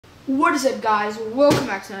What is up, guys? Welcome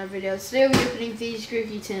back to another video. Today we're opening these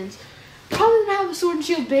Grokey tins. Probably gonna have a Sword and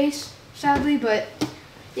Shield base, sadly, but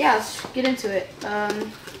yeah, let's get into it. Yeah.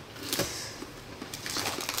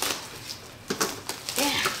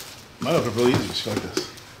 Might open really easy, just like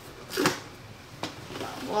this.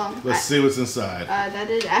 Well, let's see what's inside. That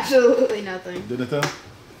did absolutely nothing. Didn't it though?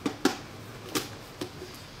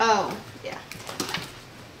 Oh, yeah.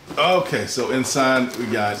 Okay, so inside we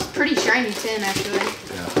got Pretty shiny tin, actually.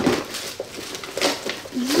 Yeah.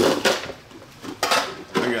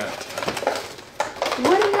 I got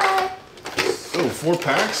What did I? oh 4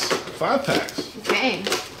 packs, 5 packs. Dang.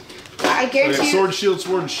 I guarantee you.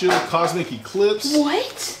 Sword and Shield, Cosmic Eclipse.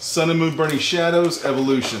 What? Sun and Moon Burning Shadows,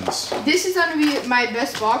 Evolutions. This is gonna be my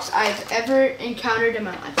best box I've ever encountered in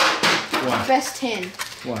my life. Why? Best tin.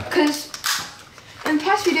 Why? Because in the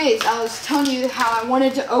past few days, I was telling you how I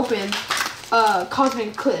wanted to open Cosmic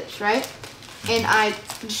Eclipse, right? And I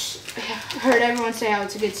just heard everyone say how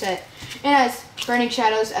it's a good set. And it has Burning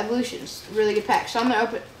Shadows, Evolutions, really good pack. So I'm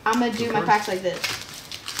gonna do my packs like this.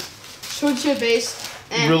 Sword Shield base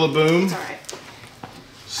and Rillaboom. it's alright.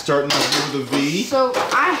 Starting off with a V. So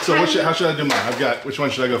how should I do mine? I've got, which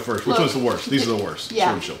one should I go first? Which one's the worst? These are the worst. Yeah.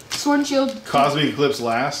 Sword and Shield. Sword and Shield. Cosmic Eclipse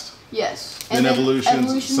last. Yes. And then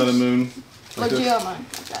Evolutions, Sun and Moon. Like you got mine.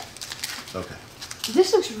 Like that. Okay.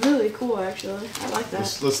 This looks really cool, actually. I like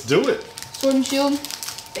that. Let's do it. Sword and Shield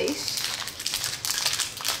base.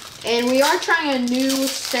 And we are trying a new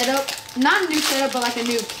setup. Not a new setup, but like a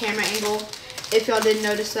new camera angle. If y'all didn't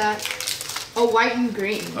notice that. A white and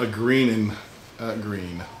green. A green and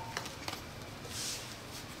green.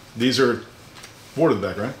 These are 4 to the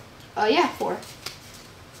back, right? Yeah, 4.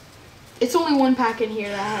 It's only one pack in here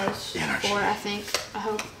that has Energy. 4, I think. I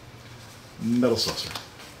hope. Metal Saucer.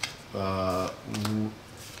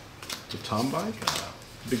 Tombike.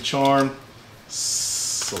 Big Charm.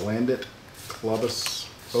 Salandit. Clubus.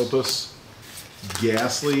 Opus.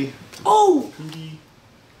 Ghastly. Oh! Poogie.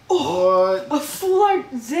 Oh! What? A full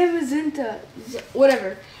art Zamazenta.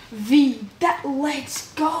 Whatever. V.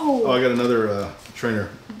 Let's go! Oh, I got another trainer.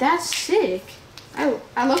 That's sick. I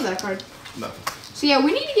love that card. Nothing. So yeah,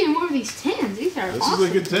 we need to get more of these tins. These are This awesome. is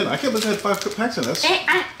a good 10. I can't believe I had 5 packs in this.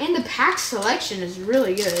 And the pack selection is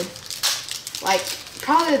really good. Like,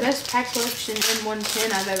 probably the best pack selection in one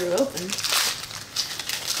tin I've ever opened.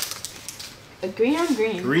 A green on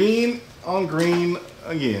green. Green on green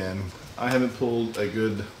again. I haven't pulled a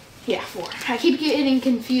good... Yeah, 4. I keep getting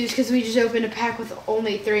confused because we just opened a pack with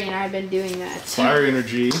only 3 and I've been doing that. So. Fire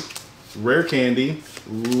Energy, Rare Candy,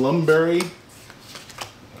 Lumberry,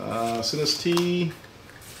 Sinus Tea.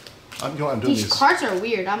 I'm doing These these. cards are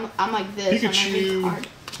weird. I'm like this. Pikachu,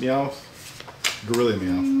 Meowth, Gorilla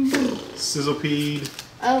Meowth, Sizzlepede,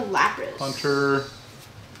 A Lapras. Hunter,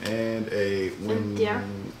 and a Yeah.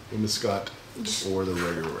 Whimsicott, or the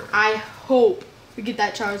regular rare. I hope we get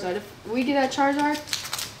that Charizard. If we get that Charizard,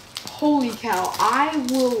 holy cow, I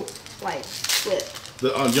will like flip.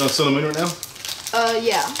 You on Sun and Moon right now?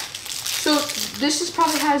 Yeah. So this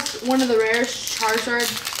probably has one of the rarest Charizard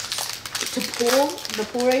to pull, the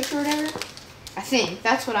pull rate or whatever. I think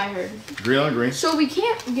that's what I heard. Green on green. So we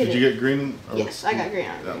can't get it. Did you get green? Or Yes, I got green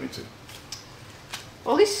on Yeah, green. me too.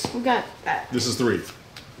 Well, at least we got that. This is 3.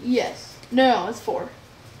 Yes. No, it's 4.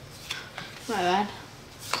 My bad.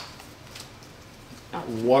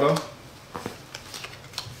 Water.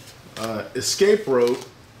 Escape Rope.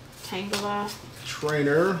 Tangela.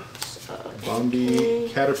 Trainer. Bombi,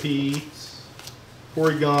 Caterpie,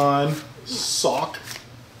 Porygon, Sock,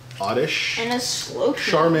 Oddish, And a slow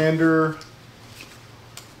Charmander,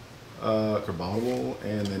 Carbonable,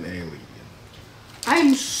 and then Alien.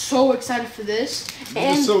 I'm so excited for this.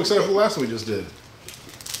 I'm just so excited for the last one we just did.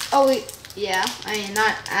 Oh wait, yeah. I mean,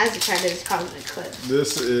 not as excited as Cosmic Eclipse.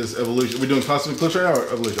 This is Evolution. We're doing Cosmic Eclipse right now or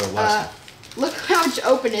Evolution? Oh, last one. Look how much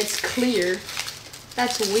open it's clear.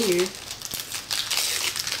 That's weird.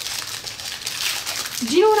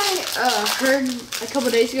 Do you know what I heard a couple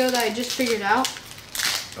days ago that I just figured out?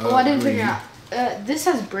 Well, I didn't figure out. This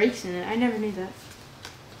has breaks in it. I never knew that.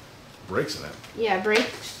 Breaks in it. Yeah,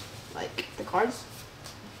 breaks. Like the cards.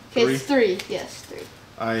 Okay, 3? it's 3. Yes, 3.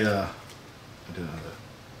 I didn't know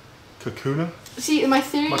that. Kakuna? See, my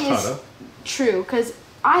theory Matata. is true because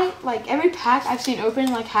like every pack I've seen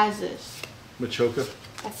open like has this. Machoka.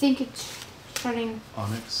 I think it's starting.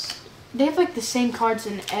 Onyx. They have like the same cards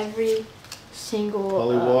in every single.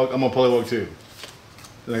 Poliwag. I'm on Poliwag too.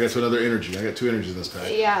 Then I got to another energy. I got 2 energies in this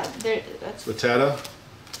pack. Yeah, that's. Rattata.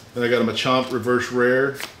 Then I got a Machamp reverse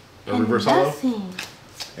rare. Or reverse hollow.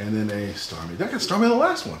 And then a Starmie. Did I got Starmie in the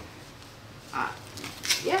last one?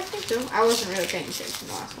 Yeah, I think so. I wasn't really paying attention to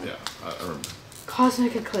the last one. Yeah, I remember.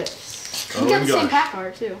 Cosmic Eclipse. Oh, We got the gosh. same pack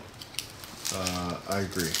art too. I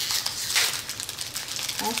agree.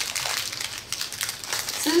 Huh?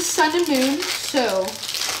 This is Sun and Moon, so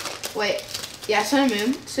wait. Yeah, Sun and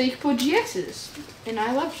Moon. So you can pull GXs. And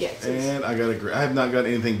I love GXs. And I got a green. I have not got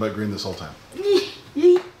anything but green this whole time.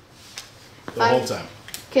 The whole time.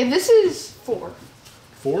 Okay, this is 4.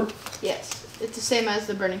 4? Yes. It's the same as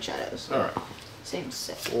the Burning Shadows. Alright. Same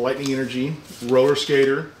set. Lightning Energy, Roller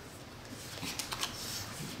Skater,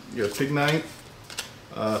 you got Pignite,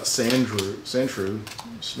 Sandshrew,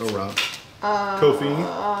 Snow Kofi,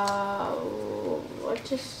 What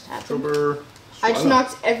just happened? October. I just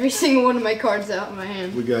knocked every single one of my cards out of my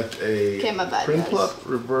hand. We got a Okay, my bad, Prinplup,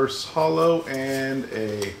 Reverse Hollow, and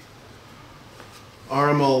a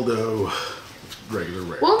Armaldo regular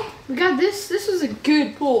rare. Well, we got this. This was a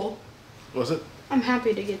good pull. Was it? I'm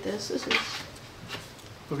happy to get this. This is.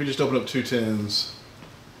 Look, we just opened up 2 tins,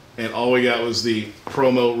 and all we got was the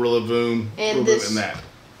promo Rillaboom And this. and that.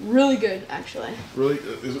 Really good, actually. Really?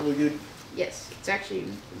 Is it really good? Yes, it's actually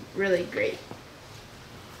really great.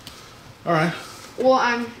 All right. Well,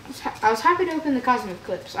 I was happy to open the Cosmic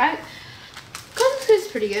Eclipse. Cosmic Eclipse is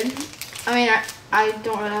pretty good. I mean, I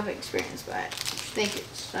don't really have experience, but I think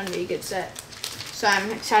it's going to be a good set. So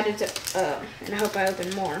I'm excited to, and I hope I open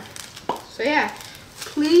more. So yeah,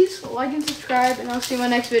 please like and subscribe, and I'll see you in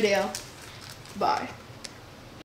my next video. Bye.